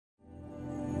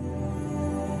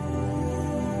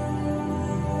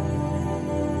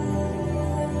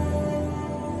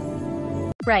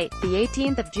Right, the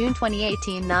 18th of June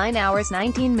 2018, 9 hours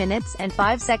 19 minutes and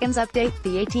 5 seconds. Update,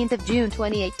 the 18th of June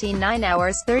 2018, 9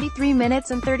 hours 33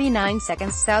 minutes and 39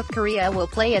 seconds. South Korea will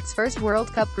play its first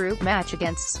World Cup group match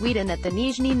against Sweden at the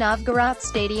Nizhny Novgorod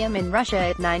Stadium in Russia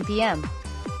at 9 p.m.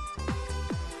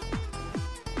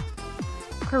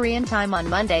 Korean time on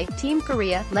Monday. Team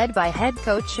Korea, led by head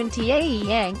coach Shin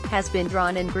Tae-yong, has been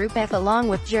drawn in Group F along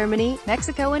with Germany,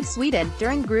 Mexico and Sweden.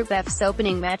 During Group F's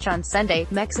opening match on Sunday,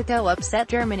 Mexico upset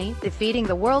Germany, defeating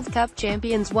the World Cup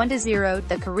champions 1-0.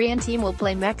 The Korean team will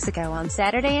play Mexico on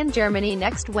Saturday and Germany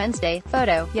next Wednesday.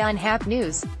 Photo, Yonhap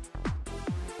News.